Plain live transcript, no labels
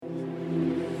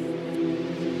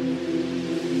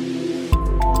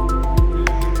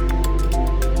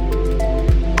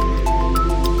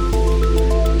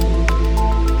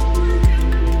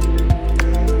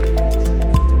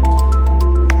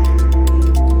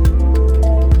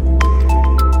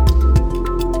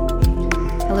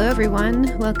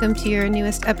everyone. Welcome to your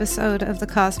newest episode of the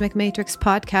Cosmic Matrix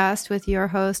podcast with your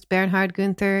host, Bernhard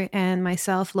Gunther, and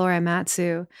myself, Laura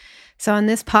Matsu. So on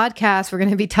this podcast, we're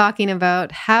going to be talking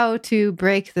about how to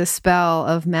break the spell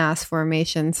of mass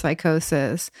formation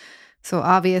psychosis. So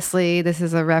obviously, this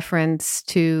is a reference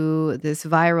to this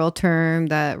viral term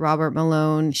that Robert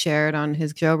Malone shared on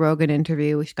his Joe Rogan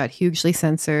interview, which got hugely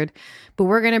censored. But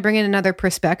we're going to bring in another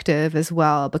perspective as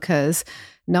well, because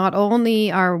not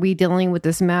only are we dealing with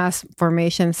this mass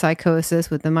formation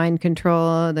psychosis with the mind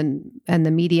control and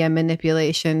the media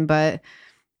manipulation, but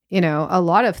a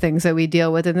lot of things that we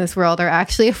deal with in this world are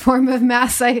actually a form of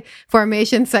mass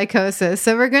formation psychosis.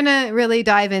 So we're going to really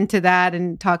dive into that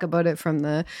and talk about it from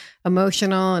the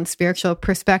emotional and spiritual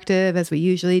perspective, as we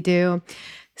usually do.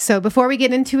 So before we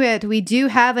get into it, we do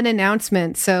have an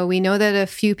announcement. So we know that a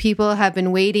few people have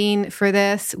been waiting for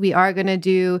this. We are going to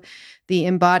do the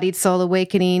Embodied Soul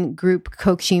Awakening group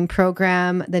coaching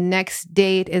program. The next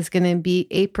date is going to be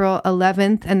April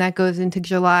 11th, and that goes into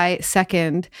July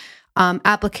 2nd.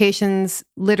 Applications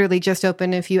literally just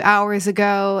opened a few hours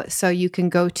ago, so you can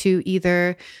go to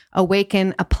either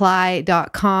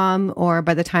awakenapply.com, or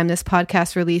by the time this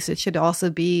podcast releases, it should also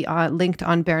be linked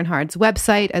on Bernhard's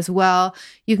website as well.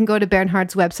 You can go to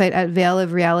Bernhard's website at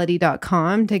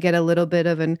veilofreality.com to get a little bit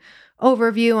of an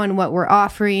overview on what we're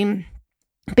offering.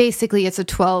 Basically, it's a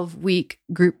 12-week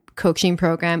group coaching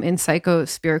program in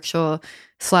psycho-spiritual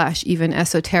 / even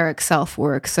esoteric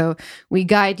self-work. So we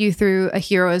guide you through a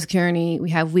hero's journey. We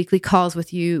have weekly calls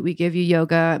with you. We give you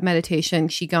yoga, meditation,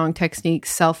 qigong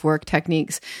techniques, self-work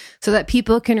techniques, so that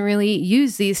people can really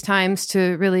use these times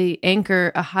to really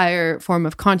anchor a higher form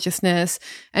of consciousness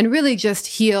and really just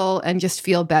heal and just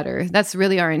feel better. That's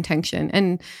really our intention.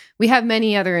 And we have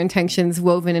many other intentions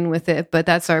woven in with it, but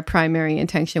that's our primary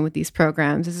intention with these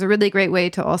programs. It's a really great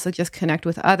way to also just connect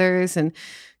with others and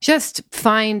just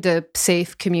find a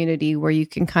safe community where you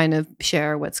can kind of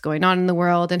share what's going on in the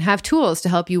world and have tools to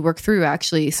help you work through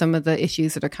actually some of the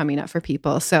issues that are coming up for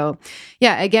people. So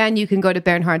yeah, again, you can go to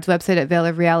Bernhard's website at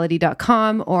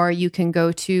veilofreality.com, or you can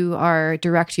go to our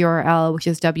direct URL, which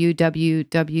is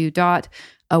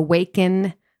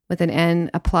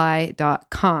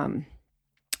www.awakenapply.com.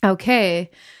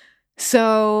 Okay,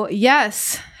 so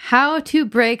yes, how to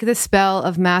break the spell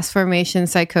of mass formation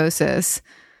psychosis.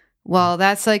 Well,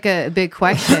 that's like a big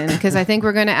question, because I think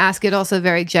we're going to ask it also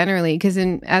very generally, because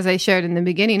as I shared in the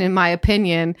beginning, in my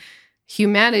opinion,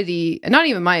 humanity, not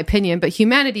even my opinion, but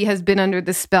humanity has been under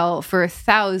the spell for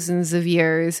thousands of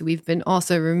years. We've been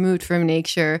also removed from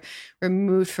nature,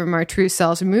 removed from our true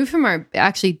selves, removed from our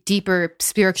actually deeper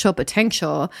spiritual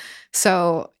potential.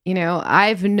 So,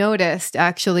 I've noticed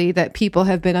actually that people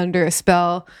have been under a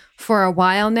spell for a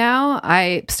while now.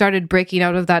 I started breaking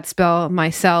out of that spell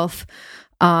myself.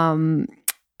 I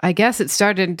guess it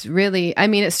started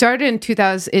in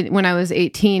 2000 when I was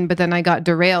 18, but then I got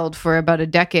derailed for about a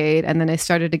decade, and then I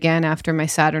started again after my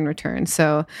Saturn return.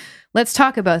 So let's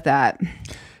talk about that.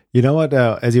 You know what,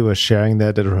 as you were sharing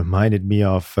that, it reminded me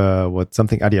of what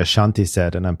something Adyashanti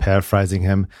said, and I'm paraphrasing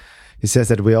him. He says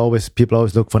that people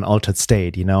always look for an altered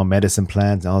state, medicine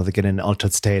plants, and all they get in an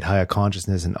altered state, higher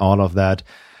consciousness and all of that.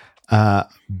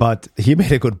 But he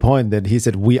made a good point that he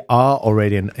said we are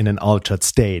already in an altered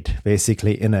state,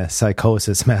 basically in a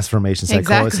psychosis, mass formation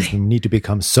psychosis. Exactly. We need to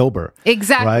become sober.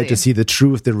 Exactly. Right? To see the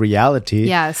truth, the reality.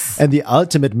 Yes. And the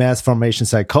ultimate mass formation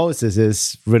psychosis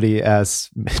is really, as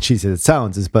cheesy as it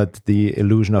sounds, but the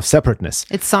illusion of separateness.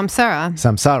 It's samsara.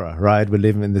 Samsara, right? We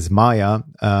live in this Maya,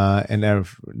 and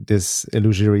this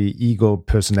illusory ego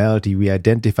personality we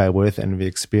identify with, and we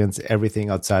experience everything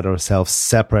outside ourselves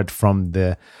separate from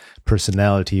the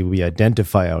personality we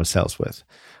identify ourselves with,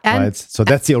 right? So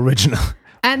that's the original.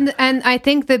 And I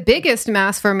think the biggest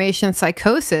mass formation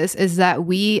psychosis is that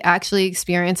we actually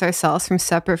experience ourselves from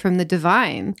separate from the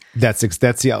divine. That's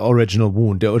the original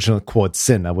wound, the original quote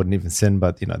sin. I wouldn't even sin,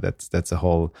 but that's a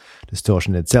whole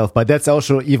distortion itself. But that's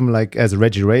also, even like as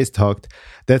Reggie Reyes talked,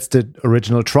 that's the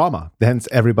original trauma. Hence,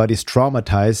 everybody's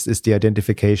traumatized is the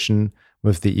identification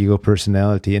with the ego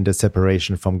personality and the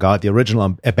separation from God, the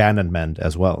original abandonment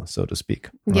as well, so to speak.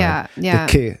 Right? Yeah.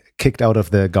 Kicked out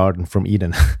of the garden from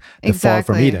Eden, the fall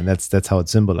from Eden. That's how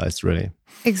it's symbolized, really.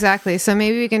 Exactly. So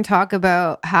maybe we can talk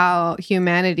about how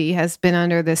humanity has been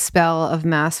under this spell of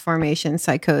mass formation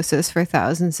psychosis for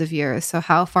thousands of years. So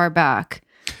how far back?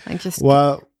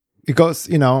 Well, it goes,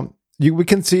 we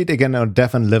can see it again on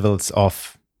different levels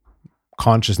of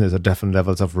consciousness or different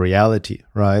levels of reality,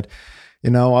 right?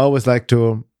 I always like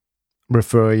to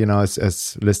refer,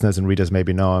 as listeners and readers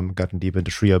maybe know, I'm gotten deep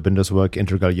into Sri Aurobindo's work,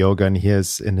 Integral Yoga, and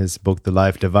here's in his book, The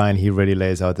Life Divine, he really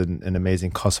lays out an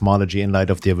amazing cosmology in light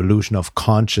of the evolution of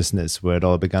consciousness, where it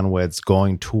all began, where it's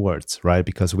going towards, right?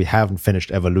 Because we haven't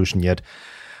finished evolution yet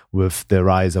with the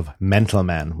rise of mental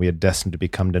man. We are destined to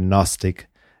become the Gnostic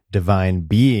divine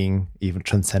being, even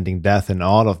transcending death and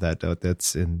all of that.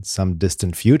 That's in some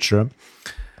distant future.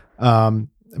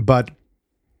 But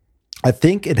I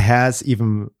think it has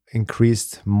even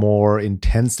increased more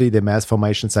intensely, the mass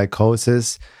formation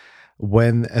psychosis,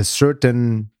 when a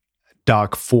certain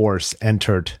dark force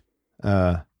entered,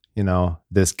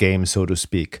 this game, so to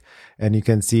speak. And you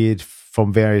can see it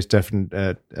from various different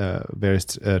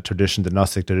traditions, the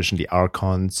Gnostic tradition, the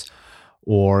archons,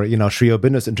 or, Sri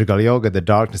Aurobindo's Integral Yoga, the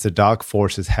dark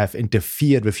forces have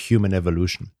interfered with human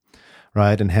evolution,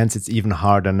 right? And hence it's even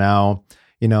harder now,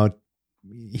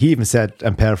 he even said,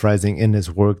 I'm paraphrasing in his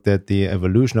work, that the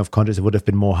evolution of consciousness would have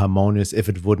been more harmonious if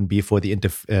it wouldn't be for the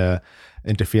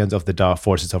interference of the dark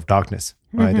forces of darkness,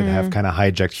 right? That have kind of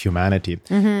hijacked humanity.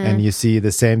 And you see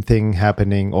the same thing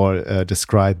happening or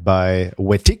described by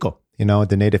Wetiko,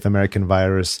 the Native American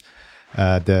virus,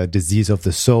 the disease of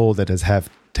the soul that have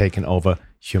taken over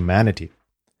humanity.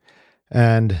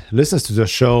 And listeners to the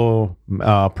show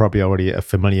are probably already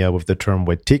familiar with the term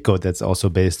Wetiko. That's also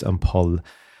based on Paul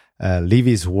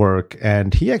Levy's work,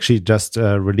 and he actually just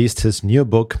released his new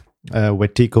book,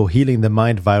 Wetiko, Healing the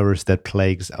Mind Virus That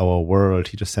Plagues Our World.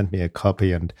 He just sent me a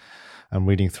copy, and I'm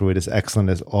reading through it. It's excellent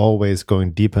as always,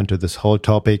 going deep into this whole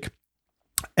topic.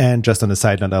 And just on a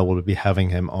side note, I will be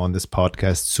having him on this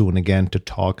podcast soon again to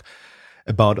talk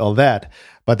about all that.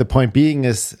 But the point being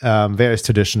is, various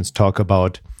traditions talk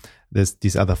about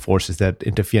these other forces that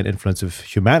interfere and influence with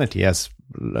humanity, as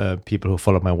people who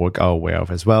follow my work are aware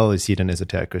of as well. You see it in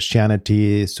esoteric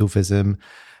Christianity, Sufism,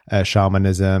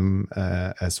 shamanism,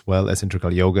 as well as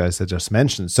integral yoga, as I just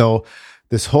mentioned. So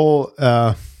this whole,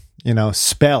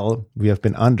 spell we have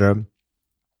been under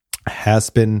has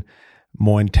been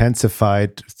more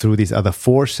intensified through these other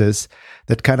forces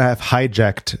that kind of have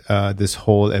hijacked this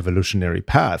whole evolutionary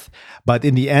path. But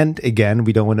in the end, again,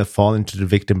 we don't want to fall into the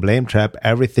victim blame trap.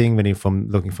 Everything, when you're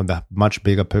looking from the much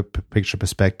bigger picture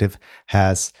perspective,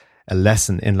 has a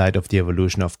lesson in light of the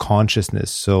evolution of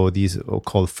consciousness. So these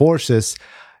occult forces,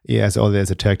 as all the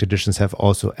esoteric traditions have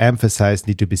also emphasized,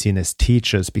 need to be seen as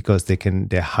teachers, because they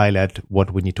highlight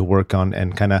what we need to work on,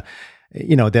 and kind of,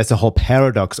 there's a whole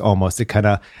paradox almost. It kind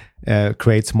of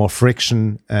creates more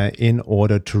friction in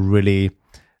order to really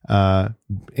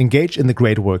engage in the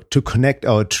great work, to connect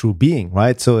our true being,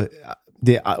 right? So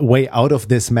the way out of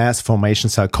this mass formation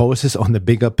psychosis on the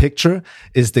bigger picture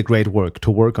is the great work,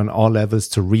 to work on all levels,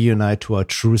 to reunite to our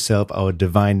true self, our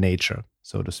divine nature,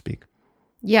 so to speak.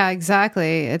 Yeah,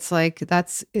 exactly. It's like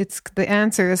the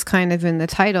answer is kind of in the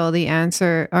title. The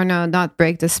answer, or no, not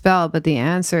break the spell, but the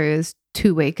answer is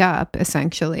to wake up,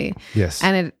 essentially. Yes.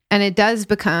 And it does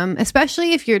become,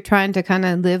 especially if you're trying to kind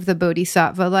of live the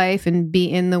bodhisattva life and be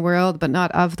in the world but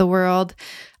not of the world,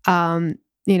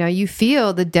 you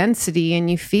feel the density, and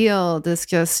you feel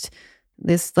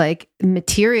this like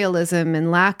materialism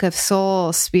and lack of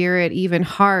soul, spirit, even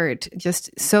heart, just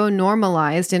so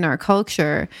normalized in our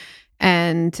culture.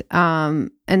 And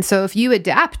so if you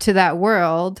adapt to that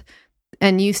world,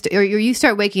 and you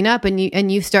start waking up,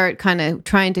 and you start kind of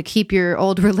trying to keep your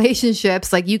old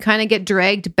relationships, like you kind of get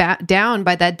dragged back down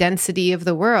by that density of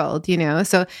the world,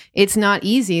 so it's not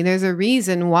easy. There's a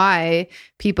reason why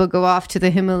people go off to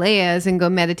the Himalayas and go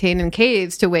meditate in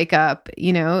caves to wake up,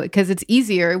 because it's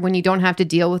easier when you don't have to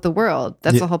deal with the world.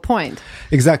 That's the whole point.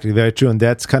 Exactly. Very true. And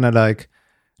that's kind of like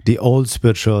the old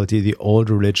spirituality, the old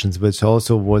religions, which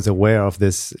also was aware of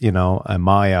this,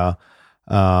 Maya,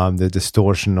 the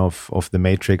distortion of the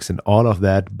matrix and all of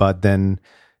that, but then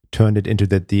turned it into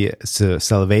that the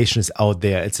salvation is out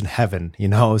there, it's in heaven,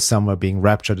 somewhere being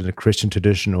raptured in the Christian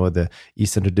tradition or the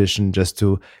Eastern tradition, just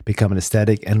to become an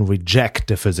aesthetic and reject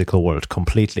the physical world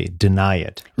completely, deny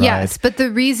it. Right? Yes, but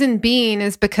the reason being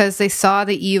is because they saw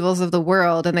the evils of the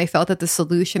world, and they felt that the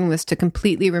solution was to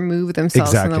completely remove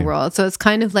themselves from the world. So it's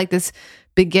kind of like this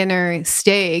beginner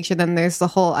stage, and then there's the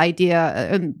whole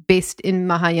idea based in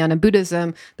Mahayana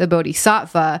Buddhism, the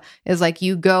bodhisattva is like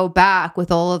you go back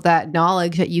with all of that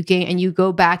knowledge that you gain, and you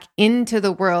go back into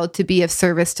the world to be of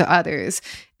service to others.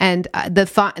 And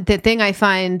the thing I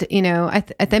find,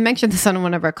 I mentioned this on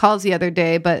one of our calls the other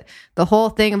day, but the whole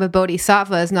thing of a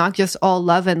bodhisattva is not just all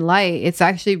love and light. It's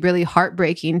actually really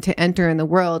heartbreaking to enter in the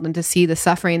world and to see the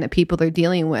suffering that people are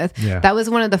dealing with. Yeah. That was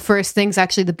one of the first things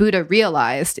actually the Buddha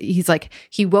realized. He's like,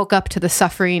 he woke up to the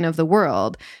suffering of the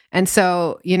world. And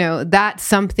so, that's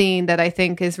something that I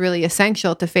think is really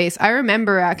essential to face. I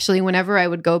remember actually whenever I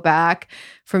would go back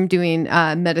from doing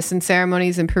medicine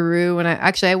ceremonies in Peru, when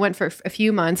I went for a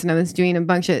few months and I was doing a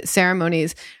bunch of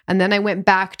ceremonies, and then I went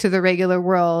back to the regular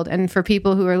world. And for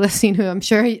people who are listening, who I'm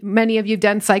sure many of you've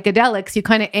done psychedelics, you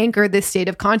kind of anchor this state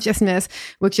of consciousness,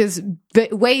 which is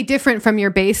way different from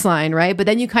your baseline, right? But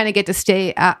then you kind of get to stay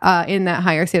in that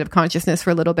higher state of consciousness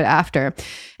for a little bit after.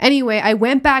 Anyway, I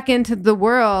went back into the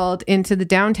world, into the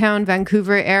downtown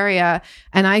Vancouver area,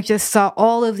 and I just saw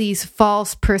all of these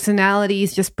false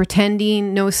personalities just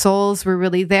pretending no souls were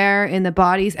really there in the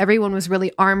bodies. Everyone was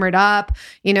really armored up.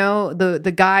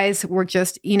 The guys were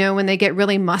just, when they get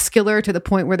really muscular to the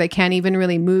point where they can't even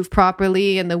really move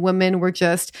properly, and the women were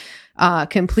just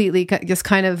completely just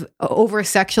kind of over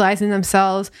sexualizing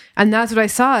themselves. And that's what I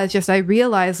saw, is just, I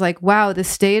realized like, wow, the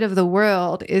state of the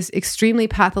world is extremely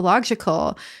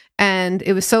pathological. And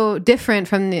it was so different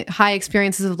from the high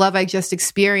experiences of love I just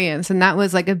experienced. And that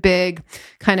was like a big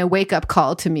kind of wake up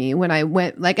call to me when I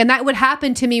went and that would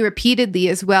happen to me repeatedly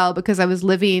as well, because I was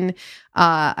living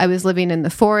in the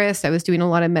forest. I was doing a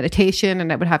lot of meditation,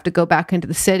 and I would have to go back into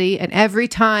the city. And every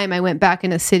time I went back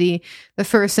in a city, the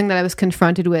first thing that I was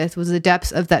confronted with was the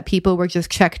depths of that people were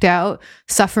just checked out,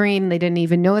 suffering. They didn't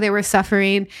even know they were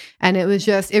suffering. And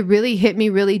it really hit me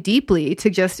really deeply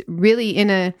to just really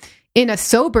in a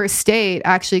sober state,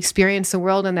 actually experience the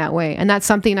world in that way. And that's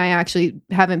something I actually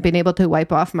haven't been able to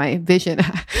wipe off my vision.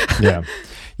 Yeah.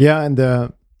 And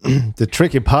the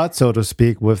tricky part, so to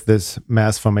speak, with this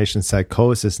mass formation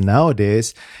psychosis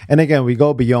nowadays, and again, we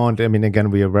go beyond, we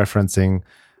are referencing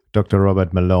Dr.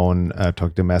 Robert Malone,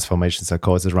 talked to mass formation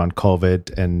psychosis around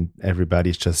COVID, and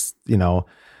everybody's just,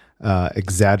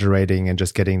 exaggerating and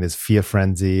just getting this fear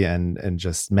frenzy and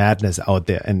just madness out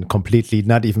there, and completely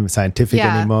not even scientific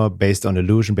anymore, based on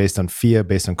illusion, based on fear,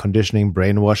 based on conditioning,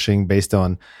 brainwashing, based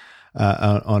on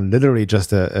literally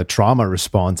just a trauma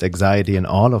response, anxiety, and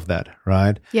all of that,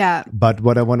 right? Yeah. But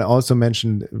what I want to also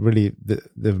mention, really,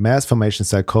 the mass formation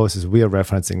psychosis we are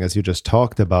referencing, as you just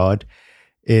talked about,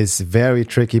 is very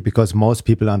tricky, because most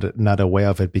people are not aware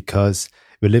of it, because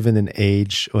we live in an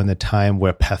age or in a time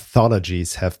where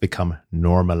pathologies have become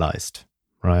normalized,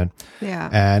 right?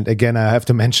 Yeah. And again, I have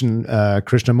to mention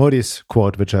Krishnamurti's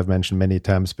quote, which I've mentioned many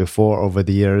times before over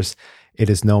the years: "It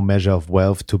is no measure of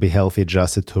wealth to be healthy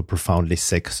adjusted to a profoundly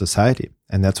sick society."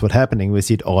 And that's what's happening. We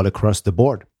see it all across the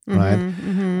board,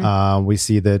 right? We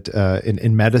see that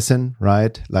in medicine,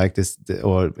 right? Like this,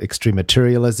 or extreme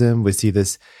materialism. We see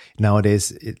this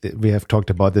nowadays. We have talked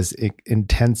about this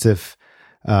intensive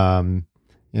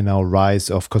rise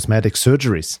of cosmetic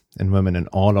surgeries in women and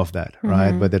all of that,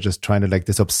 right? Where they're just trying to, like,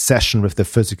 this obsession with the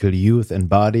physical youth and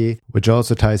body, which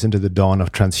also ties into the dawn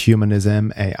of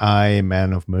transhumanism, AI,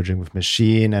 man of merging with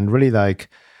machine, and really like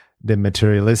the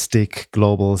materialistic,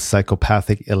 global,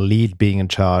 psychopathic elite being in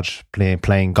charge,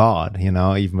 playing God,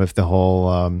 even with the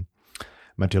whole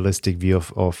materialistic view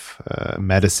of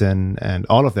medicine and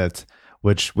all of that,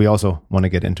 which we also want to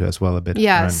get into as well a bit.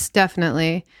 Yes,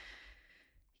 definitely.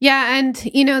 Yeah, and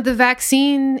the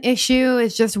vaccine issue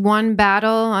is just one battle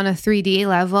on a 3D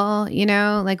level.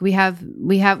 Like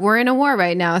we're in a war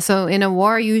right now. So in a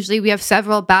war, usually we have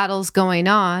several battles going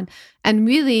on, and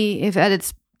really, if at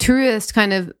its truest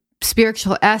kind of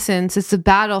spiritual essence, it's a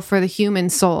battle for the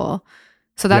human soul.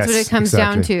 So that's what it comes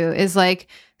down to, is like,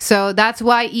 so that's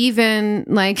why even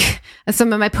like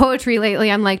some of my poetry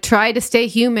lately, I'm like, try to stay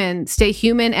human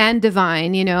and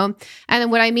divine,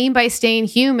 And what I mean by staying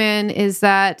human is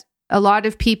that a lot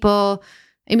of people,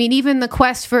 even the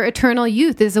quest for eternal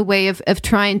youth is a way of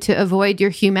trying to avoid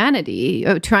your humanity,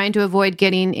 of trying to avoid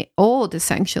getting old,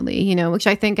 essentially, which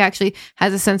I think actually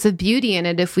has a sense of beauty in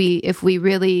it if we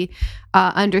really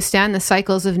understand the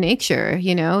cycles of nature.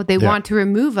 They want to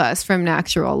remove us from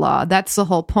natural law. That's the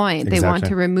whole point. Exactly. They want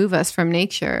to remove us from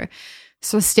nature.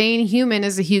 So staying human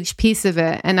is a huge piece of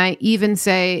it. And I even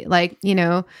say, like,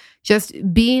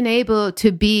 just being able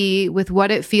to be with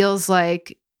what it feels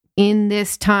like in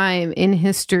this time in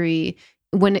history,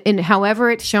 however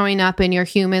it's showing up in your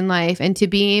human life, and to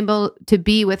be able to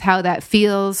be with how that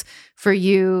feels for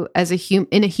you as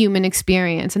in a human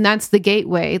experience. And that's the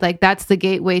gateway. Like, that's the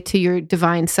gateway to your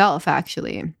divine self,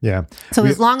 actually. Yeah. So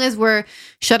as long as we're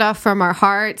shut off from our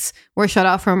hearts, we're shut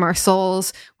off from our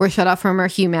souls, we're shut off from our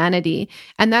humanity.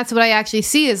 And that's what I actually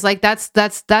see, is like, that's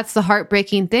the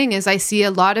heartbreaking thing, is I see a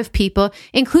lot of people,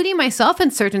 including myself in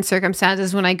certain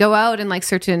circumstances, when I go out in like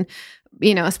certain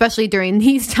especially during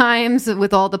these times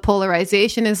with all the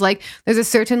polarization, is like there's a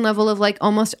certain level of like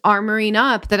almost armoring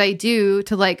up that I do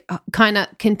to like kind of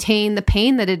contain the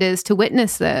pain that it is to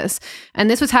witness this. And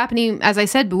this was happening, as I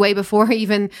said, way before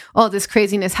even all this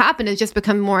craziness happened. It's just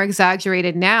become more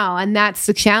exaggerated now. And that's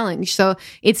the challenge. So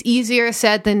it's easier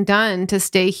said than done to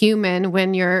stay human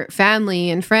when your family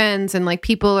and friends and like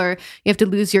people you have to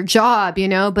lose your job,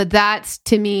 but that's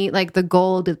to me like the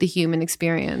gold of the human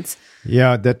experience.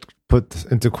 Yeah, that put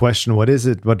into question, what is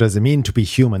it? What does it mean to be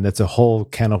human? That's a whole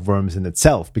can of worms in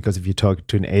itself. Because if you talk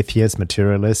to an atheist,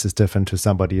 materialist is different to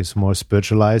somebody who's more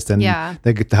spiritualized. And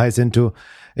that ties into,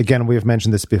 again, we've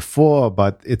mentioned this before,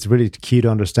 but it's really key to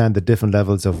understand the different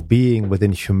levels of being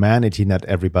within humanity. Not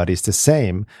everybody is the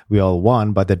same. We all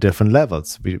one, but they're different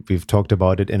levels. We've talked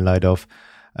about it in light of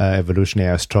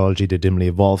evolutionary astrology, the dimly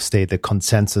evolved state, the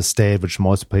consensus state, which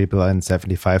most people are in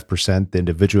 75%, the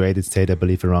individuated state, I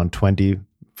believe, around 25%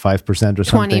 or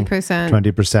something.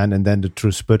 20%. And then the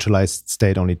true spiritualized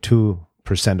state, only 2%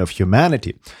 of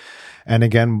humanity. And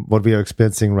again, what we are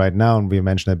experiencing right now, and we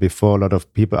mentioned it before, a lot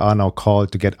of people are now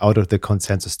called to get out of the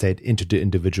consensus state into the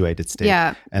individuated state.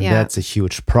 And that's a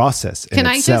huge process in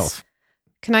itself.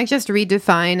 Can I just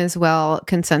redefine as well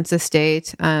consensus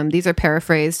state? These are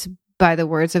paraphrased by the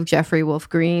words of Jeffrey Wolf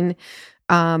Green,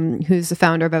 who's the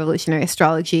founder of evolutionary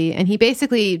astrology. And he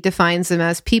basically defines them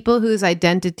as people whose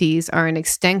identities are an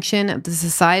extension of the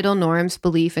societal norms,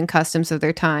 belief, and customs of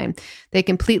their time. They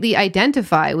completely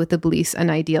identify with the beliefs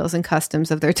and ideals and customs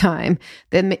of their time.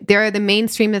 They're the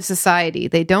mainstream of society.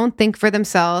 They don't think for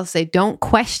themselves. They don't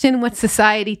question what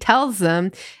society tells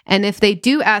them. And if they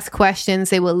do ask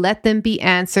questions, they will let them be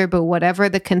answered by whatever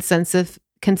the consensus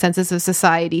of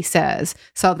society says.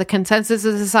 So if the consensus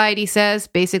of society says,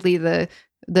 basically the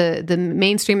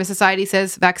mainstream of society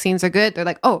says vaccines are good, they're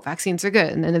like, oh, vaccines are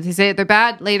good. And then if they say they're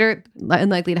bad later,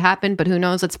 unlikely to happen, but who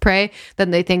knows, let's pray, then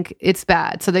they think it's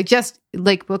bad. So they just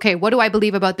like, okay, what do I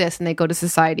believe about this? And they go to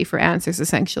society for answers,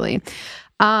 essentially.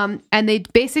 And they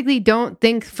basically don't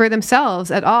think for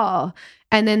themselves at all.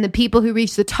 And then the people who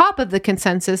reach the top of the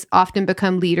consensus often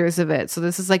become leaders of it. So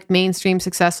this is like mainstream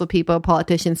successful people,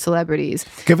 politicians, celebrities.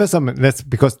 Give us some, let's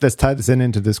tie this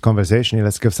into this conversation here.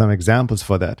 Let's give some examples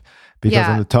for that. Because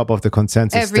on the top of the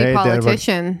consensus every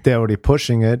politician, they're already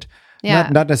pushing it.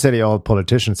 Not necessarily all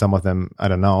politicians, some of them, I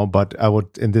don't know. But I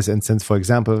would, in this instance, for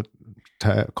example,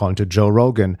 call to Joe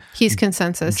Rogan. He's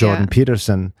consensus, Jordan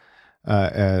Peterson.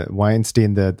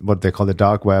 Weinstein, what they call the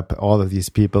dark web, all of these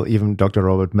people, even Dr.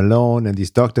 Robert Malone and these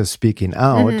doctors speaking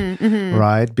out,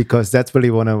 right? Because that's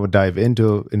really what I would dive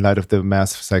into in light of the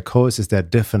mass psychosis. There are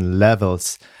different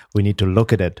levels. We need to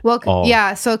look at it. Well,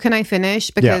 so can I finish?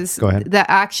 Because go ahead. That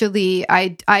actually,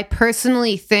 I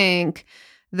personally think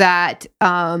that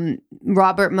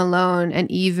Robert Malone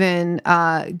and even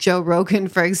Joe Rogan,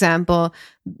 for example,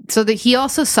 so that he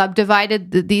also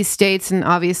subdivided these states, and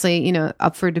obviously,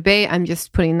 up for debate. I'm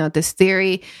just putting out this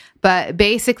theory. But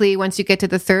basically, once you get to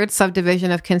the third subdivision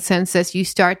of consensus, you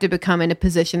start to become in a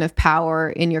position of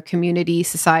power in your community,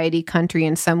 society, country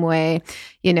in some way.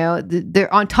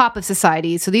 They're on top of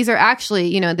society. So these are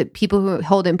actually, the people who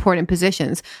hold important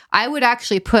positions. I would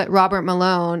actually put Robert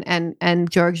Malone and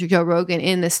Joe Rogan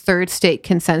in this third state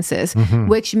consensus,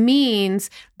 which means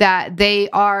that they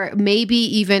are maybe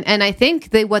even, and I think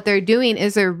what they're doing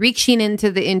is they're reaching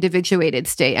into the individuated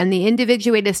state. And the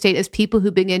individuated state is people who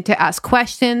begin to ask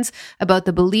questions about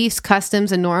the beliefs,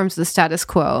 customs, and norms of the status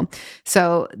quo.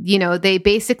 So, they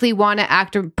basically want to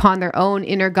act upon their own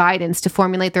inner guidance to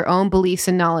formulate their own beliefs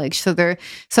and knowledge.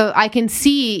 So I can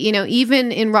see,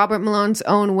 even in Robert Malone's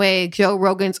own way, Joe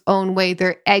Rogan's own way,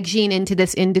 they're edging into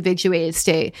this individuated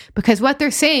state because what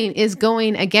they're saying is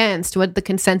going against what the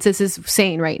consensus is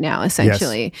saying right now,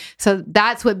 essentially. Yes. So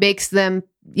that's what makes them,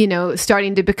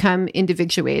 starting to become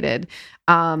individuated.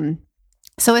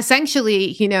 So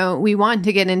essentially, we want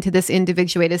to get into this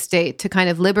individuated state to kind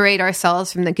of liberate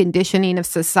ourselves from the conditioning of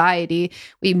society.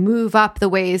 We move up the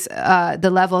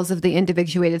levels of the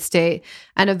individuated state,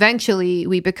 and eventually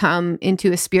we become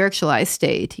into a spiritualized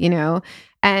state,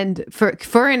 And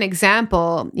for an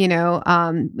example,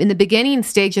 in the beginning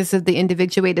stages of the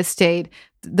individuated state,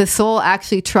 the soul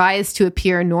actually tries to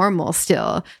appear normal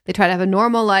still. They try to have a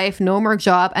normal life, normal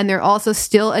job, and they're also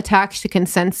still attached to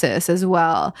consensus as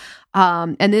well.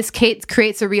 And this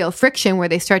creates a real friction where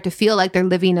they start to feel like they're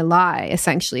living a lie,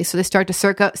 essentially. So they start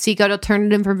to seek out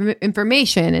alternative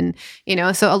information.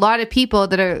 And, so a lot of people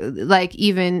that are like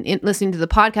even listening to the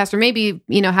podcast, or maybe,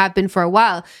 have been for a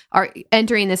while, are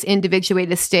entering this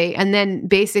individuated state. And then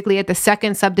basically at the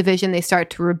second subdivision, they start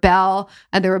to rebel,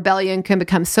 and the rebellion can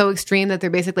become so extreme that they're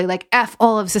basically like, F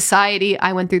all of society.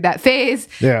 I went through that phase.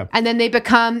 Yeah. And then they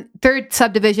become third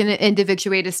subdivision,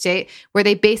 individuated state, where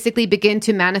they basically begin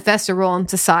to manifest a role in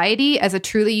society as a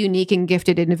truly unique and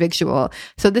gifted individual.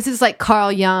 So this is like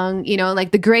Carl Jung,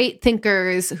 like the great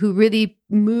thinkers who really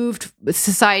moved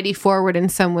society forward in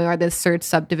some way, are this third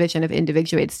subdivision of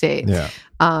individuated state. Yeah.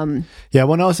 I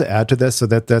want to also add to this, so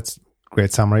that's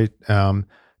great summary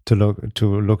to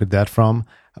look at that from,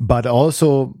 but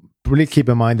also really keep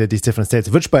in mind that these different states,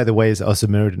 which by the way is also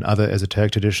mirrored in other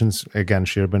esoteric traditions. Again,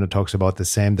 Bernhard talks about the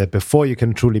same, that before you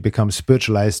can truly become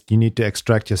spiritualized, you need to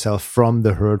extract yourself from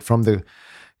the herd, from the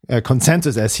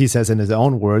consensus, as he says in his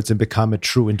own words, and become a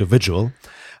true individual.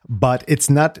 But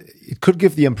it's not, it could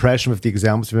give the impression with the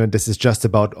examples, this is just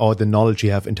about all the knowledge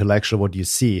you have, intellectual, what you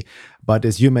see. But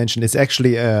as you mentioned, it's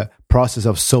actually a process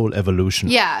of soul evolution.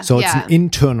 Yeah. So it's an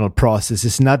internal process.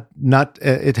 It's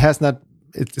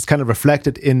it's kind of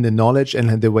reflected in the knowledge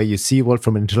and the way you see world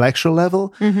from an intellectual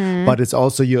level, but it's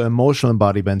also your emotional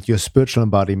embodiment, your spiritual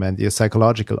embodiment, your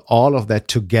psychological, all of that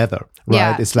together, right?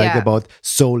 Yeah, it's like about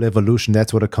soul evolution.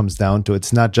 That's what it comes down to.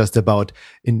 It's not just about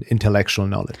intellectual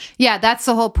knowledge. Yeah, that's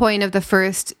the whole point of the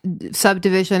first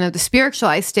subdivision of the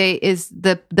spiritualized state. Is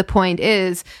the point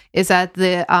is that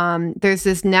there's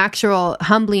this natural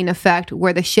humbling effect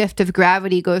where the shift of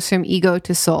gravity goes from ego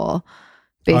to soul.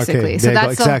 Basically, okay, so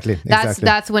exactly.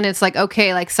 That's when it's like,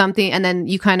 okay, like something, and then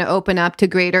you kind of open up to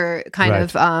greater kind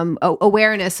of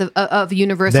awareness of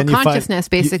universal consciousness.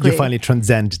 Basically, you finally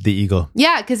transcend the ego.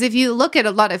 Yeah, because if you look at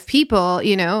a lot of people,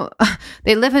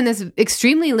 they live in this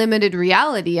extremely limited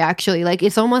reality. Actually, like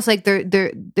it's almost like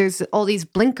there's all these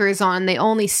blinkers on. They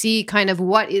only see kind of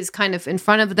what is kind of in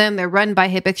front of them. They're run by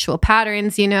habitual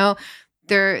patterns.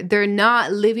 They're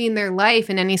not living their life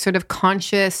in any sort of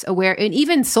conscious, aware, and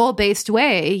even soul-based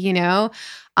way, and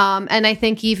I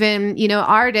think even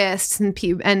artists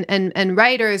and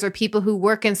writers or people who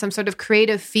work in some sort of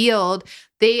creative field,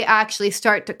 they actually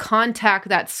start to contact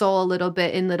that soul a little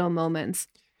bit in little moments.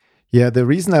 Yeah, the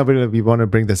reason we want to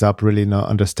bring this up, really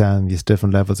understand these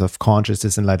different levels of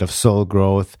consciousness in light of soul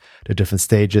growth, the different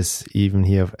stages, even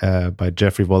here by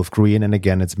Jeffrey Wolf Green, and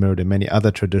again, it's mirrored in many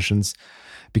other traditions.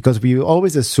 Because we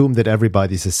always assume that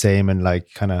everybody's the same and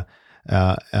like kind of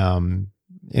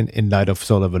in light of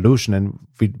soul evolution. And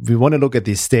we want to look at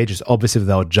these stages, obviously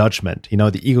without judgment.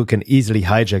 The ego can easily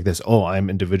hijack this, I'm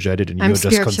individuated and you're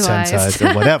just consensized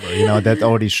or whatever. That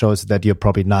already shows that you're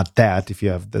probably not that if you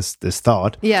have this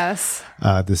thought. Yes.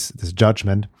 This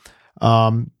judgment.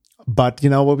 But,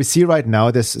 what we see right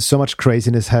now, there's so much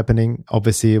craziness happening,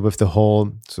 obviously, with the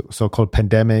whole so-called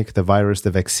pandemic, the virus,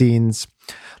 the vaccines.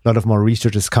 A lot of more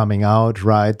research is coming out,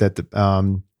 right, that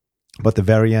about the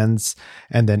variants,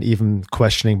 and then even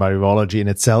questioning virology in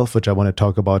itself, which I want to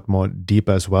talk about more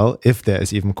deeper as well, if there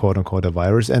is even quote-unquote a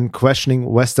virus, and questioning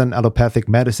Western allopathic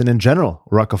medicine in general.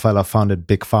 Rockefeller founded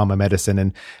big pharma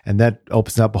medicine, and that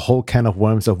opens up a whole can of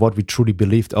worms of what we truly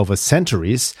believed over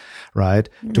centuries, right,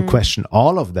 to question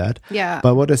all of that. Yeah.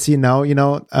 But what I see now,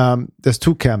 there's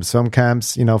two camps. Some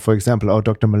camps, for example,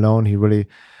 Dr. Malone, he really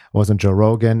was on Joe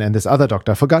Rogan, and this other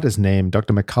doctor, I forgot his name,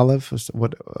 Dr. McCullough,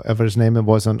 whatever his name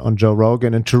was on Joe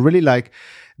Rogan, and to really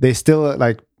they still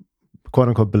quote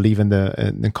unquote believe in the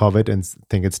COVID and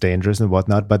think it's dangerous and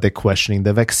whatnot, but they're questioning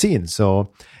the vaccine.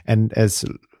 So, and as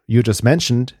you just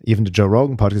mentioned, even the Joe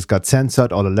Rogan podcast got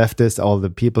censored, all the leftists, all the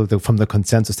people from the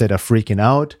consensus state are freaking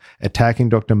out, attacking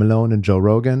Dr. Malone and Joe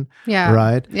Rogan. Yeah.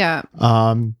 Right? Yeah.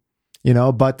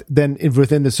 But then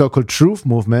within the so-called truth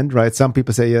movement, right, some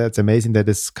people say, yeah, it's amazing that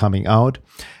it's coming out.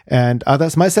 And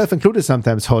others, myself included,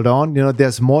 sometimes hold on,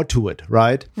 there's more to it,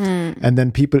 right? And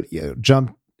then people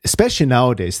jump, especially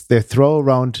nowadays, they throw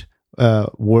around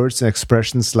words and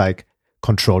expressions like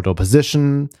controlled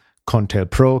opposition,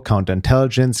 COINTELPRO,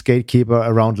 counterintelligence, gatekeeper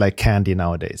around like candy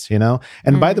nowadays,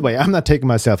 And by the way, I'm not taking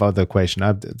myself out of the equation.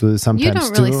 I do this sometimes too. You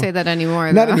don't really say that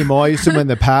anymore. Not anymore. I used to in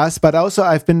the past, but also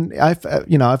I've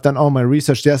done all my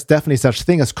research. There's definitely such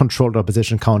thing as controlled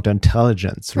opposition,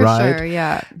 counterintelligence, right? Sure,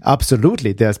 yeah.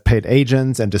 Absolutely. There's paid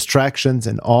agents and distractions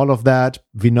and all of that.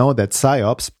 We know that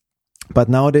psyops. But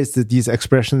nowadays, these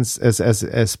expressions,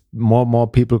 as more and more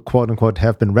people, quote unquote,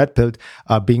 have been red-pilled,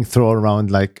 are being thrown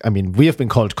around we have been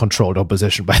called controlled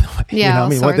opposition, by the way. Yeah,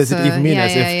 what does it even mean?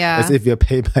 As if you're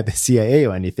paid by the CIA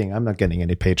or anything. I'm not getting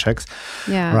any paychecks.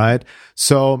 Yeah. Right?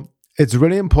 So it's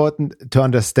really important to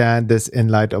understand this in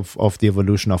light of the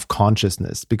evolution of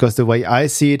consciousness, because the way I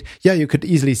see it, you could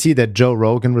easily see that Joe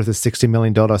Rogan with a $60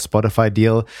 million Spotify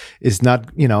deal is not,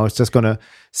 it's just going to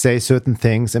say certain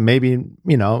things and maybe,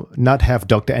 not have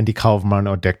Dr. Andy Kaufman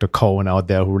or Dr. Cohen out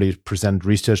there who really present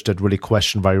research that really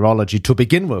question virology to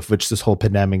begin with, which this whole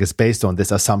pandemic is based on,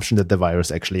 this assumption that the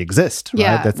virus actually exists,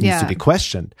 right? That needs to be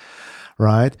questioned.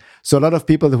 Right. So a lot of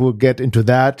people who get into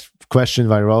that question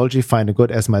virology find it good,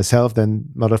 as myself. Then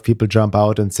a lot of people jump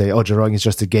out and say, oh, Joe Rogan is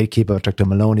just a gatekeeper. Dr.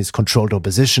 Maloney's controlled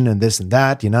opposition and this and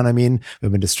that. You know what I mean?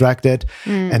 We've been distracted.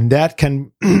 And that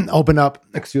can open up,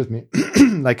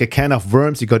 like a can of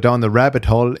worms. You go down the rabbit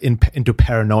hole into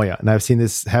paranoia. And I've seen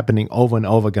this happening over and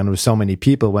over again with so many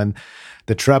people when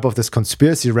the trap of this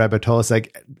conspiracy rabbit hole is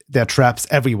like there are traps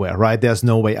everywhere, right? There's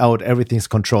no way out. Everything's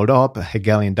controlled up,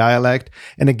 Hegelian dialect.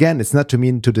 And again, it's not to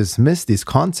mean to dismiss these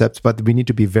concepts, but we need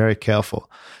to be very careful,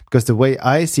 because the way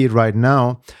I see it right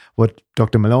now, what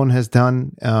Dr. Malone has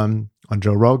done on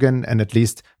Joe Rogan and at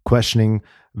least questioning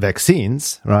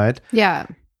vaccines, right? Yeah.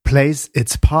 Plays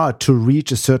its part to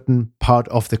reach a certain part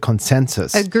of the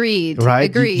consensus. Agreed. Right?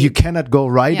 Agreed. You cannot go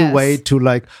right away to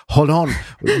like, hold on,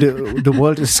 the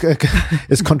world is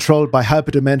controlled by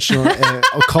hyperdimensional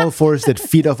occult force that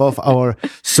feed off of our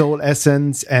soul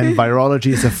essence, and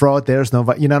virology is a fraud. There's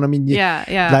no, you know what I mean?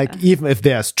 Like, even if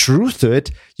there's truth to it,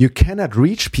 you cannot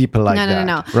reach people like that.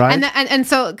 No. Right? And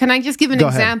so, can I just give an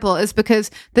example? Is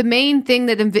because the main thing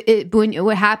that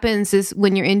what happens is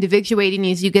when you're individuating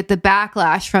is you get the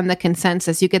backlash from the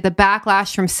consensus. You get the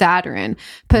backlash from Saturn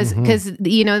because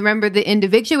remember, the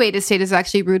individuated state is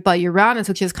actually ruled by Uranus,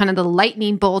 which is kind of the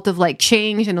lightning bolt of like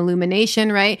change and illumination,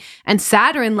 right? And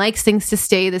Saturn likes things to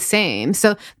stay the same.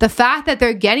 So the fact that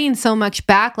they're getting so much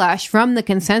backlash from the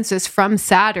consensus from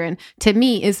Saturn, to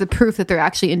me, is the proof that they're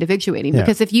actually individuating.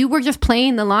 Because if you were just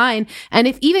playing the line, and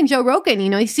if even Joe Rogan,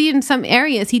 you see in some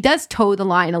areas he does toe the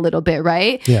line a little bit,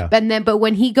 right? But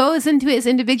when he goes into his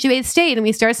individuated state and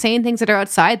we start saying things that are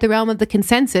outside the realm of the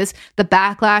consensus, the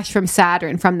backlash from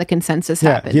Saturn from the consensus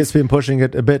happens. He has been pushing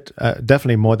it a bit,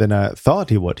 definitely more than I thought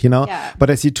he would, But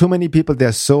I see too many people,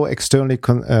 they're so externally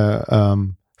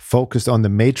focused on the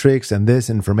matrix and this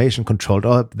information controlled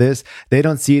up this. They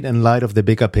don't see it in light of the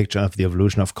bigger picture of the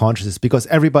evolution of consciousness, because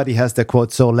everybody has their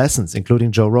quote soul lessons,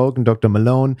 including Joe Rogan, Dr.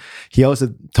 Malone. He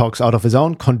also talks out of his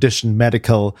own conditioned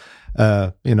medical,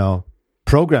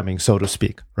 programming, so to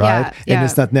speak, right? And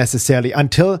it's not necessarily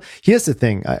until, here's the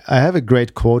thing. I have a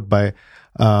great quote by,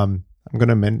 I'm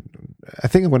going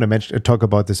to talk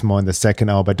about this more in the second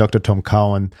hour, by Dr. Tom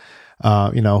Cowan,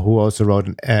 who also wrote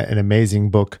an amazing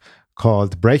book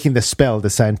called Breaking the Spell, the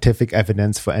Scientific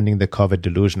Evidence for Ending the COVID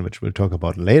Delusion, which we'll talk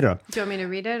about later. Do you want me to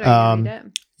read it? Or read it?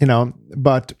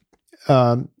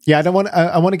 I don't want.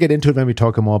 I want to get into it when we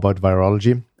talk more about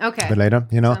virology. Okay. A bit later,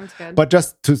 Sounds good. But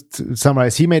just to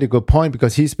summarize, he made a good point,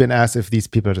 because he's been asked if these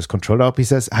people are just controlled up. He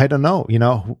says, I don't know.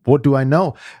 What do I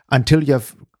know? Until you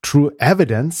have true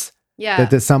evidence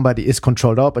that somebody is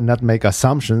controlled up, and not make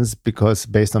assumptions, because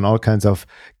based on all kinds of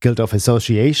guilt of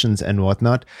associations and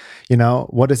whatnot,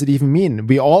 what does it even mean?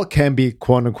 We all can be,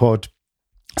 quote unquote,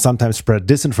 sometimes spread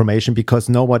disinformation, because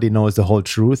nobody knows the whole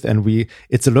truth, and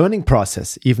it's a learning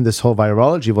process. Even this whole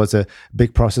virology was a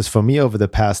big process for me over the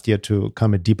past year to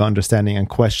come a deeper understanding and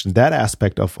question that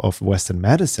aspect of Western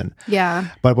medicine.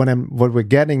 But what we're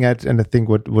getting at, and I think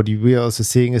what we're also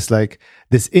seeing, is like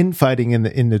this infighting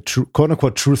in the quote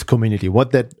unquote truth community.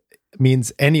 What that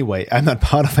means anyway. I'm not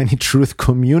part of any truth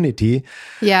community.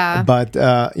 But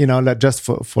just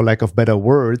for lack of better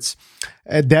words,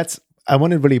 I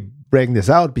want to really breaking this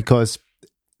out, because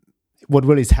what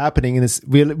really is happening is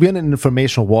we're in an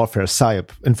informational warfare,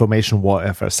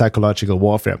 psychological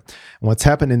warfare. And what's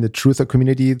happened in the truther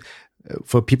community,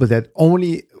 for people that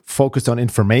only focus on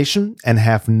information and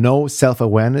have no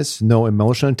self-awareness, no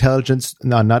emotional intelligence,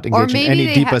 not engaged in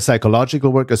any deeper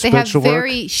psychological work or spiritual work. They have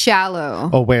very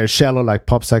shallow. Or where shallow, like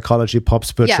pop psychology, pop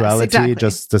spirituality,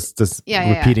 just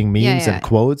repeating memes and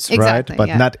quotes, right?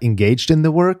 But not engaged in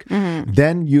the work.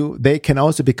 Then they can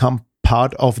also become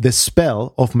part of the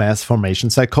spell of mass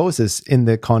formation psychosis, in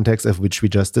the context of which we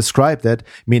just described that,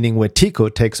 meaning where Tico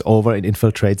takes over and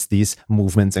infiltrates these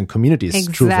movements and communities.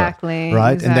 Exactly.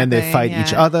 Right? And then they fight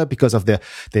each other because of they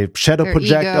shadow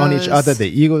project on each other, their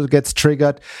ego gets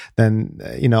triggered, then,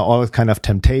 all kind of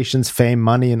temptations, fame,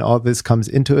 money, and all this comes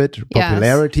into it,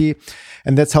 popularity.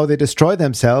 And that's how they destroy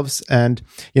themselves. And,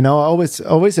 I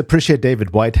always appreciate David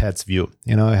Whitehead's view.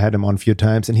 I had him on a few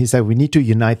times, and he said, we need to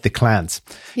unite the clans.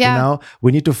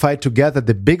 We need to fight together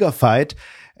the bigger fight.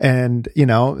 And,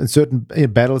 in certain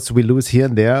battles we lose here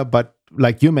and there, but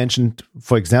like you mentioned,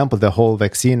 for example, the whole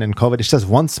vaccine and COVID is just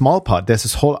one small part. There's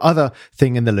this whole other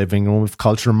thing in the living room with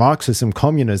cultural Marxism,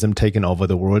 communism taking over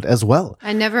the world as well.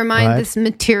 And never mind this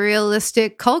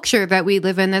materialistic culture that we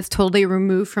live in that's totally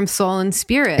removed from soul and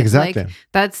spirit. Exactly. Like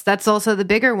that's also the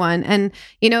bigger one. And,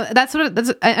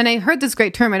 and I heard this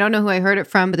great term, I don't know who I heard it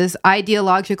from, but this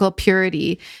ideological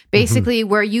purity, basically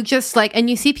where you just like, and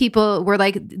you see people where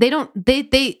like,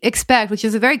 they expect, which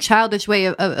is a very childish way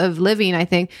of living, I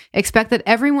think, expect that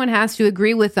everyone has to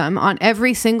agree with them on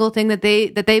every single thing that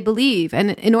they believe,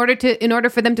 and in order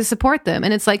for them to support them.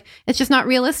 And it's like, it's just not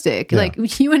realistic. Like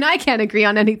you and I can't agree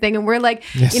on anything, and we're like,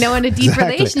 in a deep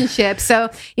relationship. So,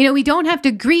 we don't have to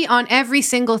agree on every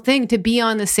single thing to be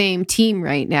on the same team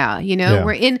right now.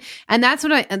 We're in, and that's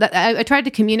what I tried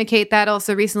to communicate that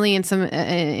also recently in some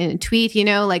in a tweet,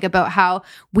 like about how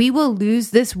we will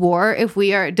lose this war if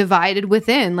we are divided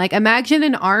within. Like, imagine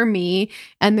an army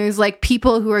and there's like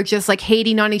people who are just like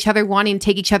hating on each other, wanting to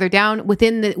take each other down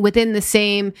within the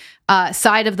same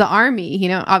side of the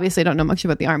army. Obviously I don't know much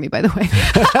about the army, by the way,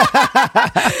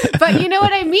 but you know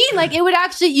what I mean? Like, it would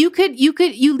actually,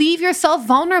 you leave yourself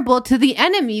vulnerable to the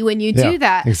enemy when you do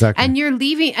that. Exactly. And you're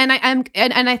leaving. And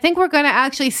I think we're going to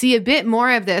actually see a bit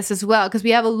more of this as well, because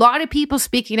we have a lot of people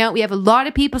speaking out. We have a lot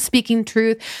of people speaking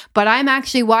truth, but I'm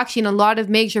actually watching a lot of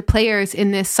major players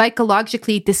in this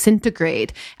psychologically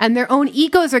disintegrate, and their own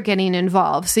egos are getting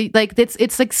involved. So like,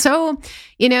 it's like, so,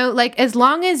 like, as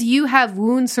long as you have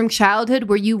wounds from childhood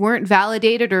where you weren't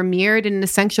validated or mirrored in an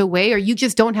essential way, or you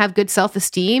just don't have good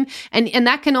self-esteem, and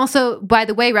that can also, by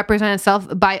the way, represent itself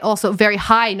by also very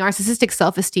high narcissistic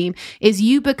self-esteem, is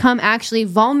you become actually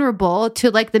vulnerable to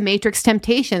like the Matrix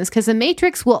temptations, because the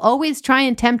Matrix will always try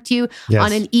and tempt you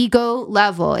on an ego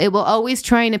level. It will always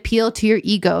try and appeal to your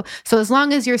ego. So as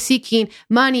long as you're seeking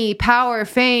money, power,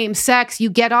 fame, sex, you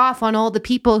get off on all the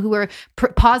people who are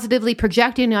positively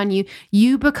projecting on you,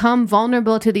 you become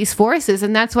vulnerable to these forces.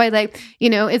 And that's why, like,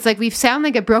 it's like we sound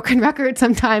like a broken record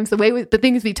sometimes, the way the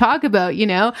things we talk about,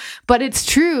 but it's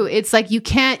true. It's like you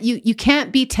can't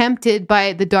be tempted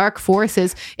by the dark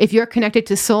forces if you're connected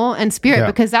to soul and spirit,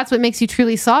 because that's what makes you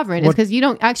truly sovereign, is because you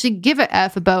don't actually give a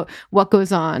F about what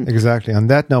goes on. Exactly. On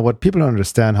that note, what people don't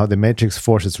understand how the Matrix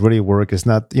forces really work is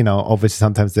not, obviously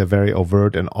sometimes they're very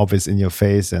overt and obvious in your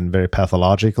face and very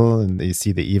pathological, and you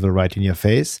see the evil right in your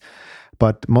face.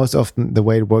 But most often the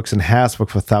way it works and has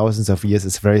worked for thousands of years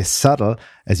is very subtle,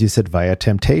 as you said, via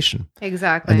temptation.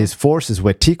 Exactly. And these forces,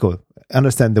 vertigo,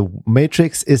 understand the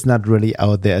Matrix is not really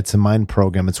out there. It's a mind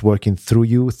program. It's working through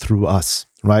you, through us,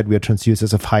 right? We are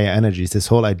transducers of higher energies. This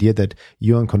whole idea that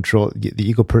you're in control, the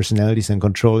ego personality is in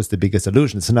control, is the biggest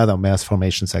illusion. It's another mass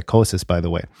formation psychosis, by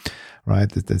the way, right?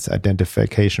 This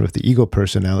identification with the ego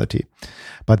personality.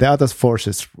 But there are other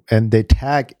forces, and they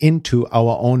tag into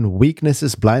our own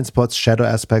weaknesses, blind spots, shadow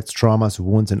aspects, traumas,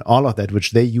 wounds, and all of that, which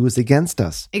they use against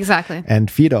us. Exactly. And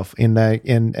feed off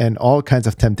in all kinds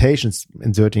of temptations,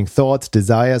 inserting thoughts,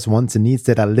 desires, wants, and needs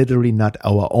that are literally not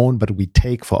our own, but we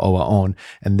take for our own.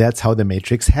 And that's how the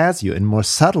Matrix has you in more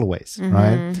subtle ways,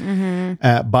 right?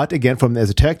 Mm-hmm. But again, from the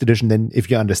esoteric tradition, then if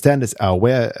you understand this, are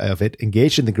aware of it,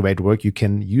 engage in the great work, you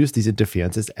can use these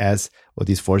interferences or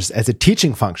these forces as a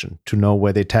teaching function to know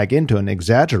where they tag into and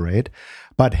exaggerate.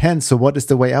 But hence, so what is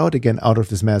the way out again, out of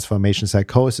this mass formation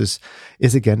psychosis,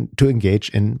 is again to engage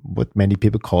in what many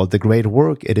people call the great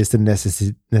work. It is the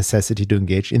necessity to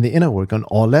engage in the inner work on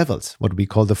all levels, what we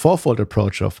call the fourfold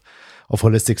approach of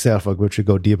holistic self-work, which we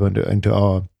go deeper into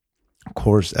our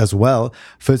course as well,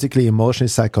 physically, emotionally,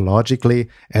 psychologically,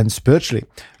 and spiritually.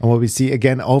 And what we see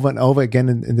again over and over again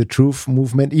in the truth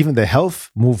movement, even the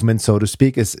health movement, so to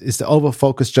speak, is the over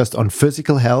focus just on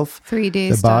physical health, 3D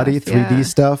the stuff, body, 3D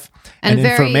stuff, and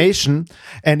information,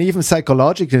 and even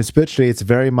psychologically and spiritually, it's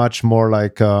very much more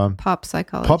like pop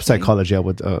psychology. I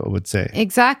would say.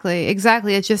 Exactly.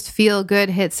 It's just feel good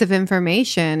hits of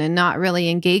information and not really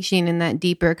engaging in that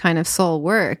deeper kind of soul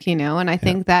work, and I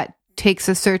think that takes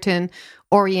a certain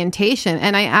orientation.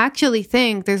 And I actually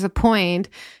think there's a point,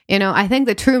 I think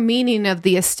the true meaning of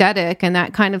the aesthetic and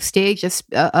that kind of stage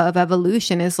of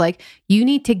evolution is like, you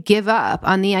need to give up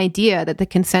on the idea that the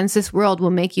consensus world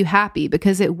will make you happy,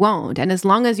 because it won't. And as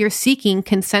long as you're seeking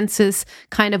consensus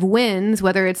kind of wins,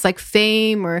 whether it's like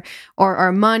fame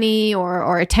or money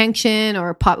or attention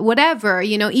or pop, whatever,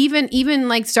 even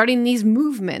like starting these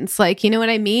movements, like, you know what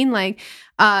I mean? Like,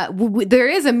 there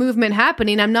is a movement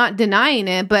happening. I'm not denying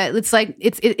it, but it's like,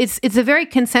 it's a very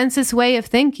consensus way of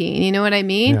thinking. You know what I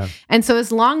mean? Yeah. And so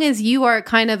as long as you are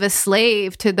kind of a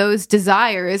slave to those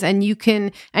desires and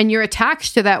you're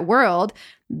attached to that world,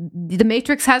 the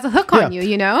Matrix has a hook on you,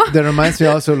 you know? That reminds me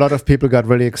also, a lot of people got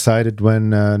really excited when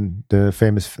the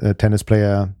famous tennis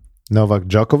player Novak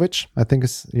Djokovic, I think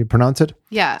is you pronounce it.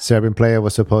 Yeah. Serbian player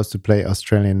was supposed to play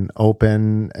Australian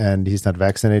Open and he's not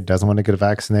vaccinated, doesn't want to get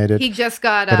vaccinated. He just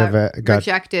got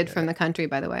rejected from the country,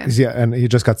 by the way. Yeah, and he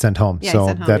just got sent home. Yeah,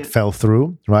 so that fell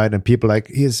through, right? And people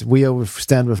like, we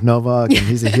stand with Novak and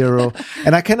he's a hero.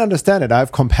 And I can understand it. I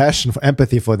have compassion,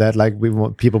 empathy for that. Like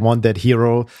people want that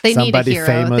hero. They somebody need a hero.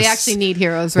 famous. They actually need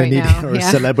heroes right now. They need a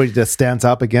celebrity that stands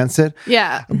up against it.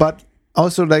 Yeah. But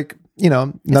also like,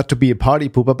 not to be a party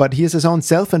pooper, but he has his own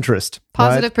self-interest.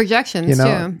 Positive projections,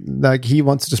 too. Like he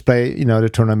wants to play, the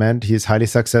tournament. He's highly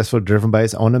successful, driven by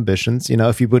his own ambitions.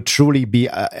 If he would truly be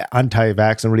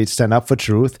anti-vax and really stand up for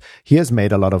truth, he has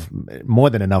made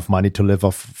more than enough money to live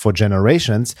off for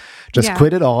generations. Just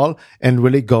quit it all and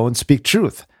really go and speak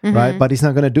truth, right? But he's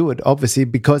not going to do it, obviously,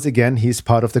 because again, he's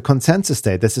part of the consensus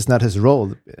state. This is not his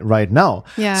role right now.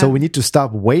 Yeah. So we need to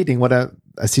stop waiting.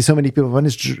 I see so many people, when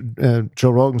is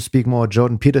Joe Rogan speak more,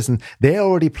 Jordan Peterson, they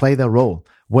already play their role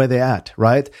where they're at,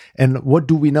 right? And what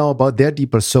do we know about their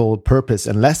deeper soul, purpose,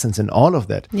 and lessons and all of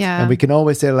that? Yeah. And we can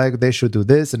always say like they should do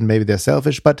this and maybe they're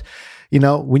selfish, but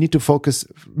we need to focus,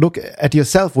 look at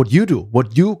yourself, what you do,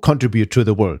 what you contribute to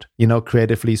the world,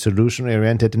 creatively,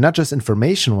 solution-oriented, and not just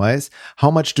information-wise. How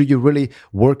much do you really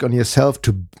work on yourself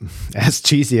to, as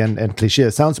cheesy and cliche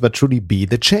as it sounds, but truly be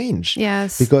the change?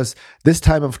 Yes. Because this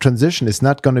time of transition is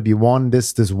not going to be won,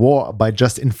 this war, by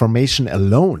just information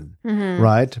alone,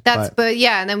 right?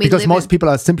 And then because most people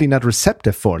are simply not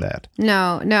receptive for that.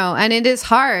 No. And it is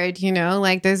hard,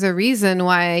 like there's a reason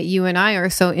why you and I are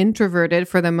so introverted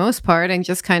for the most part and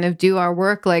just kind of do our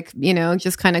work like,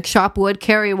 just kind of chop wood,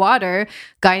 carry water,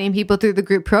 guiding people through the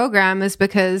group program is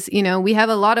because, we have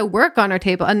a lot of work on our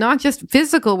table and not just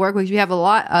physical work, which we have a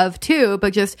lot of too,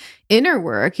 but just inner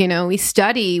work. We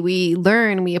study, we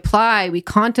learn, we apply, we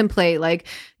contemplate. Like,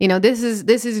 this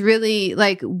is really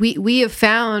like we have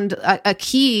found a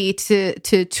key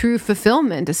to true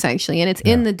fulfillment essentially, and it's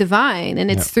in the divine,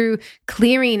 and it's through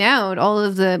clearing out all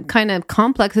of the kind of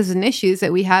complexes and issues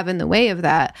that we have in the way of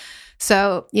that.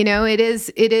 So, it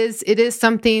is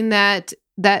something that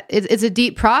it's a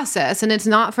deep process, and it's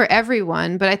not for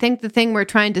everyone. But I think the thing we're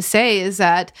trying to say is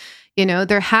that,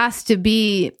 there has to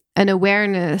be an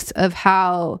awareness of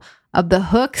of the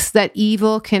hooks that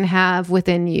evil can have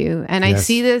within you. And I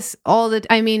see this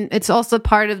it's also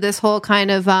part of this whole kind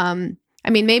of,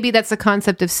 maybe that's the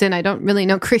concept of sin. I don't really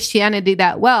know Christianity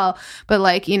that well, but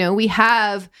like, we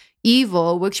have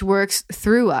evil, which works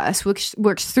through us, which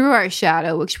works through our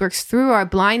shadow, which works through our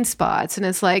blind spots. And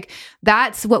it's like,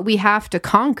 that's what we have to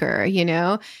conquer,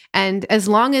 And as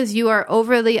long as you are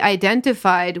overly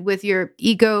identified with your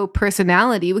ego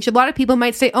personality, which a lot of people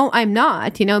might say, oh, I'm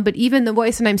not, but even the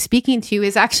voice that I'm speaking to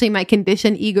is actually my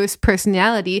conditioned ego's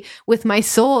personality with my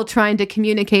soul trying to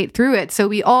communicate through it. So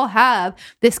we all have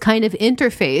this kind of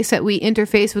interface that we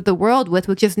interface with the world with,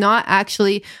 which is not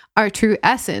actually our true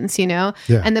essence, Yeah.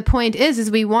 And the point is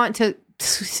we want to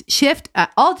shift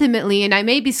ultimately, and I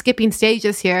may be skipping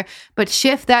stages here, but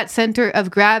shift that center of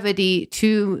gravity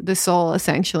to the soul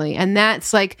essentially. And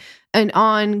that's like an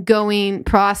ongoing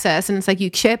process. And it's like you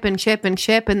chip and chip and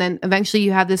chip, and then eventually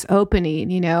you have this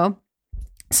opening,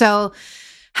 So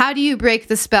how do you break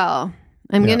the spell?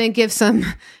 I'm going to give some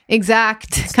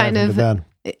exact kind of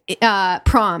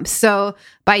prompts. So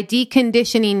by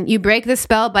deconditioning, you break the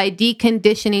spell by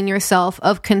deconditioning yourself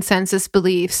of consensus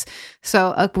beliefs.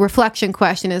 So a reflection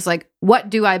question is like,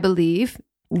 what do I believe?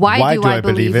 Why do I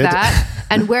believe that?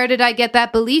 And where did I get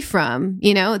that belief from?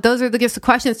 Those are just the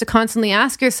questions to constantly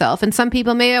ask yourself. And some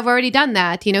people may have already done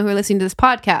that, who are listening to this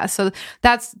podcast. So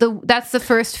that's the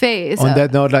first phase. On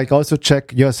that note, like also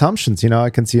check your assumptions. I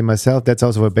can see myself. That's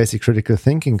also where basic critical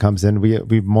thinking comes in.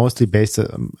 We mostly base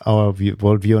our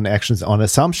worldview and actions on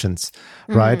assumptions,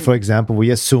 right? For example, we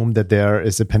assume that there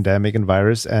is a pandemic and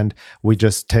virus, and we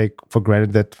just take for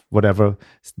granted that whatever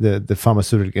the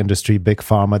pharmaceutical industry, big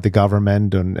pharma, the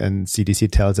government, and CDC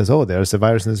tells us, oh, there's a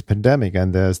virus in this pandemic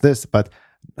and there's this, but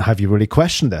have you really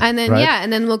questioned that? And then, right?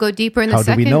 and then we'll go deeper in the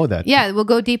second. How do we know that? Yeah, we'll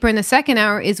go deeper in the second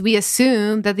hour is we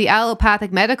assume that the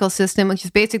allopathic medical system, which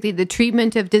is basically the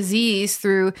treatment of disease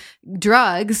through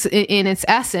drugs in its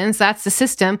essence, that's the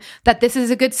system, that this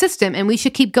is a good system and we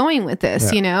should keep going with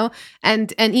this,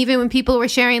 And even when people were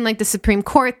sharing like the Supreme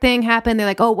Court thing happened, they're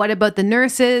like, oh, what about the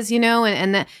nurses,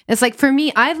 and that, it's like, for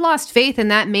me, I've lost faith in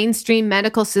that mainstream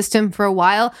medical system for a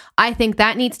while. I think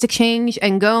that needs to change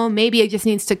and go. Maybe it just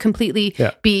needs to completely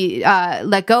be be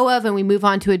let go of and we move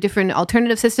on to a different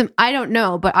alternative system. I don't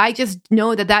know, but I just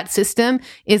know that system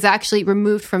is actually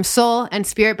removed from soul and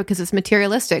spirit because it's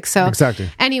materialistic. So exactly.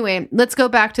 Anyway, let's go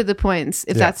back to the points,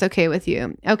 if that's okay with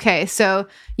you. Okay, so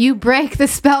you break the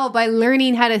spell by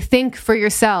learning how to think for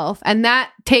yourself. And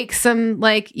that takes some,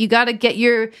 like, you got to get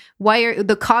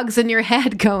the cogs in your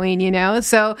head going, you know?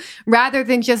 So rather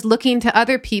than just looking to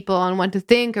other people on what to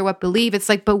think or what believe, it's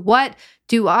like, but what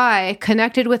do I,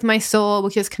 connected with my soul,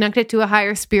 which is connected to a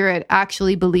higher spirit,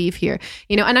 actually believe here?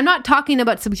 You know, and I'm not talking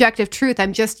about subjective truth.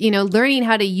 I'm just, you know, learning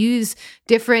how to use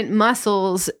different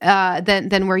muscles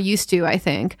than we're used to, I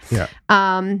think. Yeah.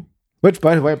 Which,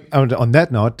 by the way, on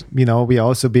that note, you know, we are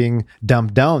also being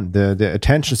dumbed down. The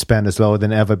attention span is lower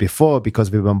than ever before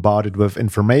because we're bombarded with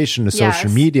information,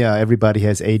 social media. Everybody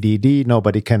has ADD.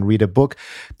 Nobody can read a book.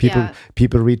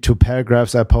 People read 2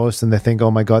 paragraphs I post and they think,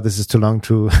 oh my God, this is too long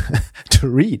to to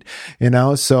read. You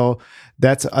know, so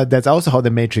that's also how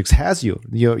the Matrix has you.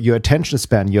 Your attention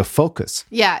span, your focus.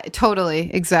 Yeah,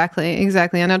 totally, exactly.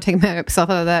 I'm not taking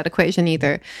myself out of that equation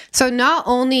either. So not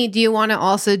only do you want to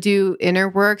also do inner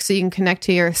work so you can connect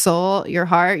to your soul, your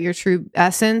heart, your true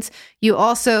essence, you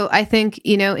also, I think,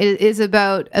 you know, it is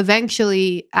about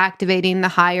eventually activating the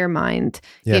higher mind,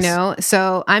 you know?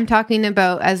 So I'm talking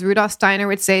about, as Rudolf Steiner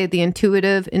would say, the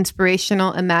intuitive,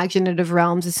 inspirational, imaginative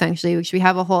realms, essentially, which we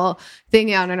have a whole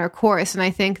thing out in our course. And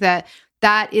I think that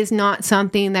is not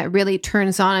something that really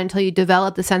turns on until you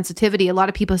develop the sensitivity. A lot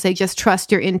of people say, just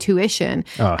trust your intuition.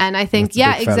 And I think,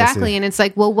 exactly. And it's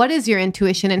like, well, what is your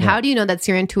intuition? And how do you know that's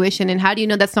your intuition? And how do you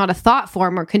know that's not a thought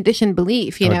form or conditioned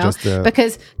belief, you know?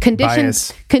 Because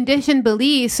conditioned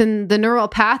beliefs and the neural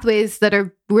pathways that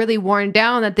are really worn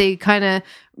down, that they kind of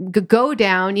go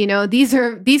down, you know, these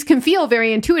can feel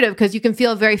very intuitive because you can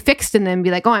feel very fixed in them and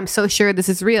be like, oh, I'm so sure this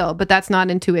is real, but that's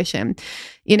not intuition,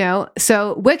 you know?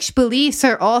 So which beliefs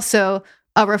are also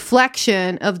a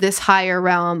reflection of this higher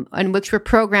realm and which were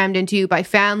programmed into you by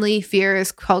family, fears,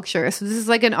 culture. So this is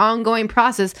like an ongoing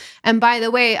process. And by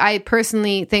the way, I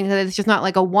personally think that it's just not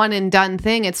like a one and done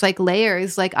thing. It's like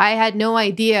layers. Like I had no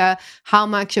idea how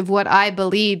much of what I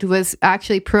believed was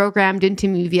actually programmed into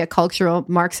me via cultural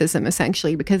Marxism,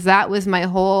 essentially, because that was my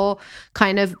whole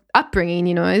kind of upbringing.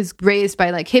 You know, I was raised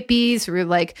by like hippies who were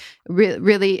like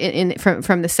really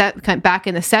from the back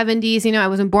in the 70s. You know, I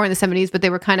wasn't born in the 70s, but they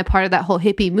were kind of part of that whole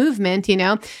hippie movement, you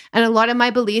know, and a lot of my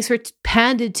beliefs were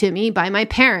handed to me by my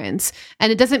parents.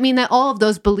 And it doesn't mean that all of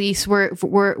those beliefs were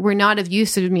not of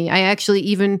use to me. I actually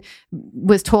even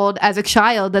was told as a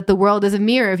child that the world is a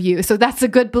mirror of you. So that's a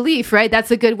good belief, right? That's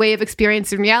a good way of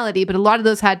experiencing reality. But a lot of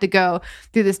those had to go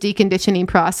through this deconditioning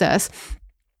process.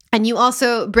 And you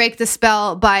also break the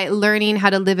spell by learning how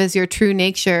to live as your true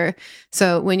nature.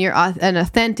 So when you're an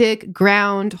authentic,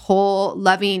 ground, whole,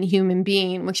 loving human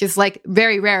being, which is like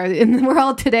very rare in the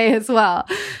world today as well.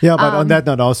 Yeah, but on that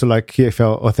note, also like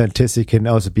authenticity can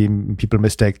also be, people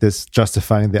mistake this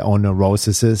justifying their own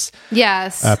neuroses,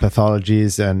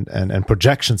 pathologies and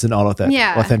projections and all of that.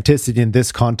 Yeah. Authenticity in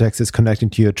this context is connecting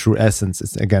to your true essence.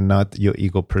 It's again, not your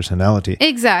ego personality.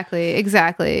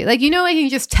 Exactly. Like, you know, I can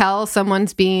just tell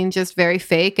someone's being just very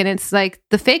fake, and it's like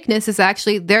the fakeness is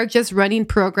actually they're just running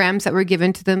programs that were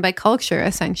given to them by culture,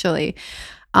 essentially.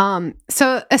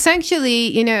 So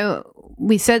essentially, you know,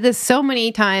 we said this so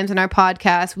many times in our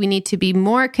podcast, we need to be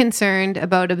more concerned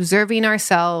about observing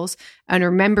ourselves and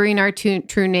remembering our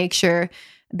true nature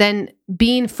than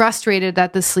being frustrated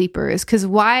at the sleepers. Because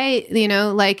why, you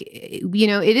know, like, you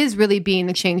know, it is really being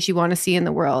the change you want to see in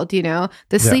the world. You know,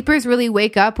 the sleepers really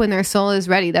wake up when their soul is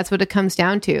ready. That's what it comes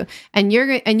down to. And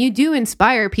you do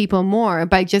inspire people more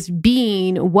by just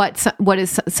being what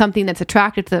is something that's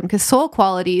attractive to them. Because soul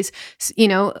qualities, you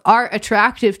know, are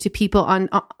attractive to people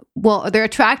they're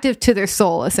attractive to their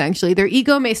soul, essentially. Their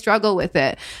ego may struggle with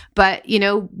it, but, you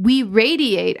know, we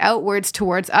radiate outwards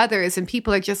towards others, and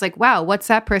people are just like, wow, what's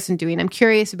that person doing? I'm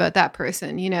curious about that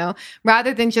person, you know,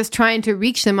 rather than just trying to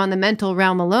reach them on the mental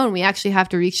realm alone. We actually have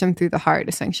to reach them through the heart,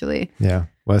 essentially. Yeah.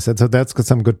 Well said. So that's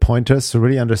some good pointers to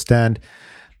really understand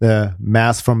the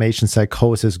mass formation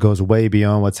psychosis goes way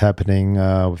beyond what's happening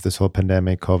with this whole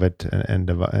pandemic, COVID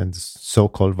and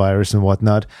so-called virus and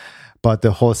whatnot. But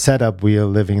the whole setup, we are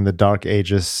living in the dark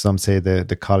ages. Some say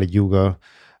the Kali Yuga,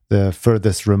 the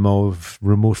furthest removed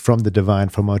from the divine,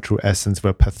 from our true essence,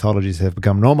 where pathologies have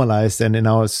become normalized. And in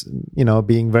our, you know,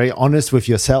 being very honest with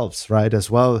yourselves, right, as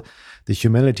well, the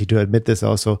humility to admit this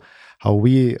also, how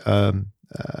we,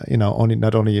 you know,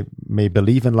 not only may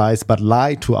believe in lies, but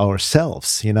lie to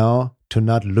ourselves, you know, to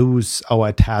not lose our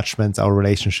attachments, our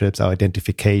relationships, our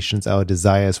identifications, our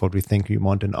desires, what we think we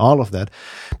want, and all of that.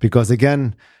 Because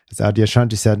again, As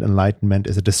Adyashanti said, enlightenment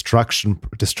is a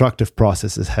destructive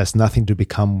process. It has nothing to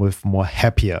become with more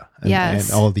happier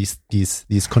and all these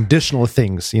conditional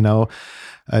things.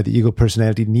 The ego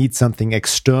personality needs something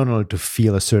external to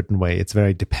feel a certain way. It's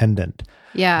very dependent.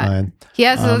 Yeah. He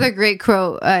has another great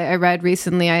quote I read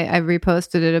recently. I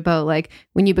reposted it about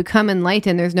when you become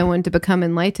enlightened, there's no one to become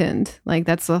enlightened.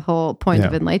 That's the whole point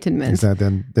of enlightenment. Exactly.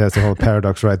 Then there's a whole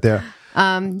paradox right there.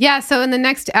 So in the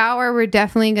next hour, we're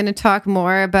definitely going to talk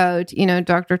more about,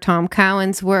 Dr. Tom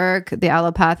Cowan's work, the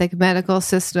allopathic medical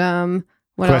system.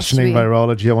 Questioning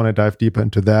virology. I want to dive deeper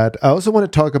into that. I also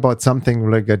want to talk about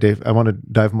something I want to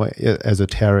dive more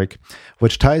esoteric,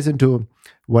 which ties into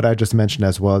what I just mentioned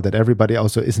as well, that everybody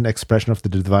also is an expression of the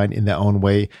divine in their own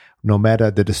way, no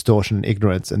matter the distortion and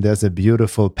ignorance. And there's a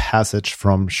beautiful passage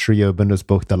from Sri Aurobindo's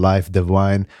book, The Life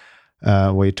Divine,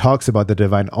 where he talks about the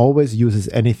divine always uses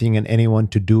anything and anyone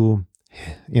to do,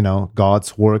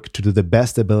 God's work to the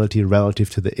best ability relative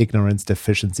to the ignorance,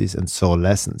 deficiencies, and soul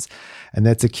lessons. And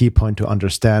that's a key point to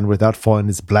understand without falling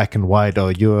this black and white,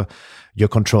 or you're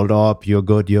controlled up, you're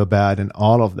good, you're bad, and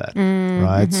all of that,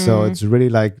 right? So it's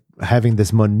really having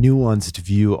this more nuanced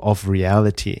view of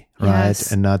reality, right?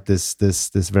 Yes. And not this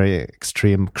very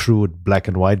extreme, crude black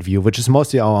and white view, which is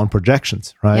mostly our own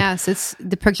projections, right? Yes, it's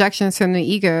the projections from the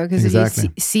ego, because if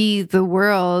you see the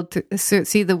world through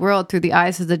the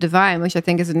eyes of the divine, which I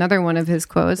think is another one of his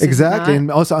quotes. Exactly,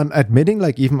 and also on admitting,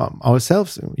 even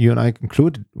ourselves, you and I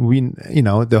included,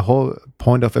 the whole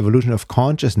point of evolution of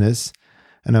consciousness.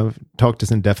 And I've talked this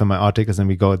in depth in my articles, and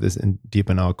we go this in deep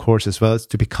in our course as well, is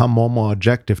to become more and more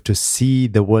objective, to see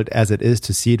the world as it is,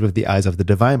 to see it with the eyes of the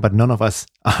divine. But none of us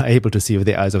are able to see with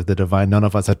the eyes of the divine. None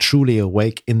of us are truly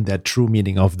awake in that true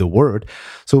meaning of the word.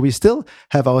 So we still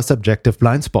have our subjective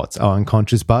blind spots, our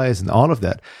unconscious bias, and all of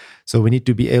that. So we need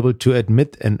to be able to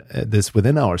admit this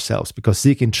within ourselves, because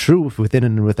seeking truth within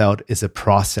and without is a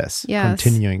process,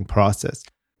 continuing process.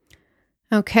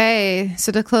 Okay,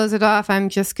 so to close it off, I'm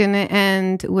just going to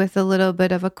end with a little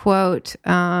bit of a quote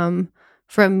from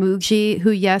Muji,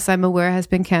 who, yes, I'm aware has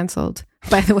been canceled,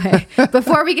 by the way,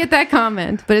 before we get that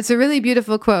comment. But it's a really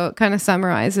beautiful quote, kind of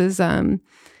summarizes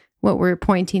what we're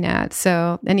pointing at.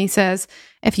 So, and he says,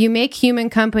 if you make human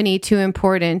company too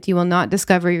important, you will not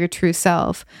discover your true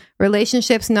self.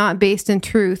 Relationships not based in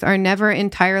truth are never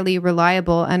entirely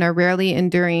reliable and are rarely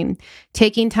enduring.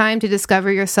 Taking time to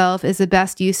discover yourself is the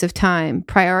best use of time.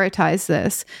 Prioritize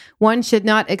this. One should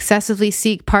not excessively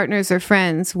seek partners or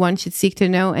friends. One should seek to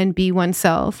know and be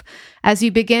oneself. As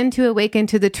you begin to awaken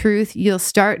to the truth, you'll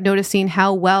start noticing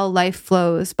how well life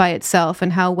flows by itself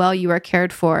and how well you are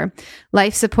cared for.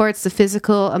 Life supports the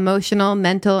physical, emotional,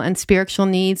 mental, and spiritual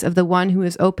needs of the one who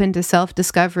is open to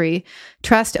self-discovery.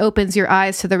 Trust opens your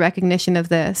eyes to the recognition of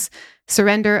this.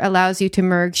 Surrender allows you to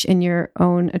merge in your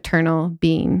own eternal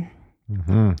being.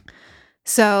 Mm-hmm.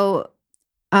 So,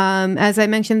 as I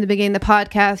mentioned at the beginning of the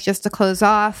podcast, just to close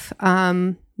off,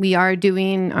 we are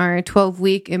doing our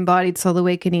 12-week Embodied Soul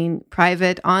Awakening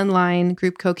private online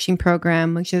group coaching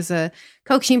program, which is a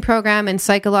coaching program in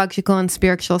psychological and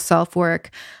spiritual self-work.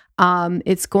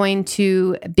 It's going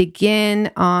to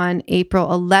begin on April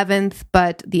 11th,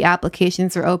 but the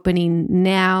applications are opening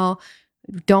now.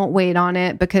 Don't wait on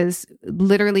it, because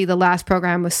literally the last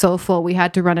program was so full, we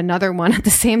had to run another one at the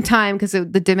same time because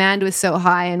the demand was so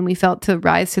high and we felt to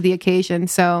rise to the occasion.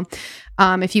 So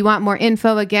if you want more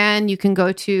info, again, you can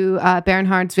go to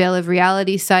Bernhard's Veil of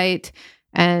Reality site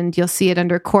and you'll see it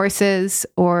under courses,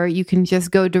 or you can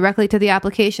just go directly to the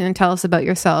application and tell us about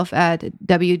yourself at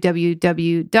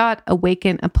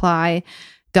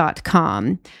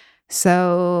www.awakenapply.com.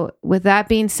 So with that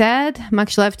being said,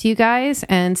 much love to you guys,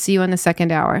 and see you on the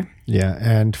second hour. Yeah,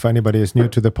 and for anybody who's new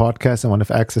to the podcast and want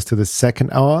to have access to the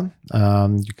second hour,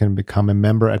 you can become a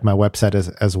member at my website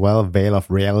as well,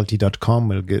 veilofreality.com,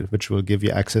 which will give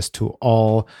you access to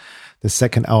all the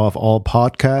second hour of all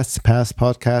podcasts, past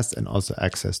podcasts, and also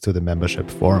access to the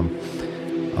membership forum.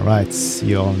 All right, see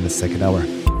you all in the second hour.